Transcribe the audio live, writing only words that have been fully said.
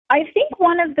I think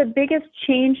one of the biggest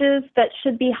changes that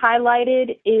should be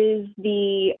highlighted is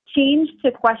the change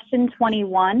to Question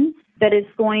 21 that is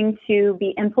going to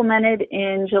be implemented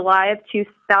in July of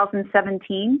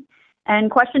 2017. And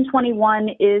Question 21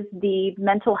 is the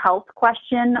mental health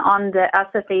question on the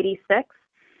SF-86.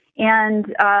 And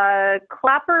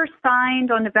Clapper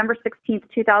signed on November 16th,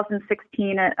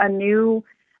 2016, a new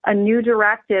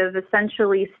directive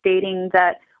essentially stating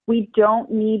that we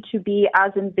don't need to be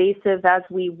as invasive as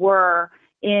we were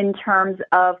in terms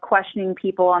of questioning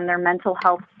people on their mental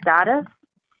health status.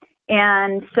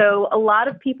 And so a lot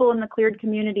of people in the cleared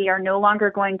community are no longer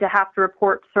going to have to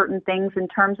report certain things in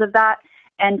terms of that,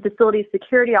 and facility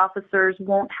security officers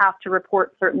won't have to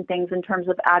report certain things in terms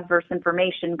of adverse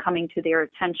information coming to their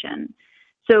attention.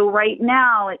 So right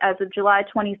now, as of July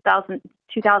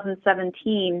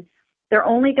 2017, they're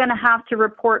only going to have to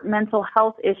report mental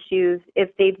health issues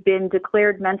if they've been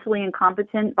declared mentally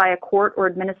incompetent by a court or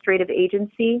administrative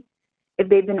agency, if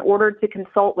they've been ordered to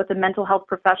consult with a mental health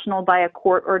professional by a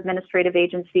court or administrative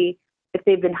agency, if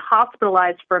they've been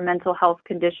hospitalized for a mental health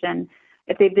condition,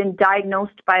 if they've been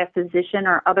diagnosed by a physician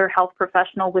or other health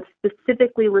professional with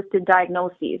specifically listed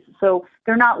diagnoses. So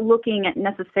they're not looking at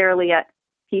necessarily at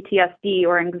PTSD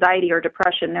or anxiety or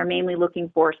depression. They're mainly looking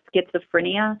for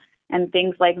schizophrenia and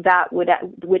things like that,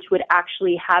 which would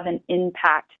actually have an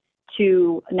impact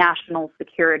to national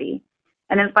security.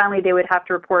 And then finally, they would have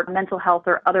to report mental health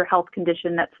or other health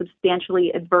condition that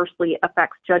substantially adversely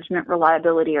affects judgment,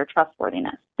 reliability, or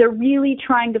trustworthiness. They're really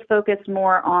trying to focus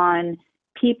more on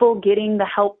people getting the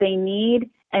help they need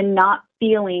and not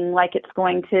feeling like it's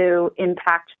going to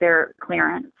impact their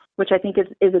clearance, which I think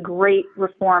is a great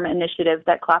reform initiative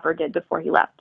that Clapper did before he left.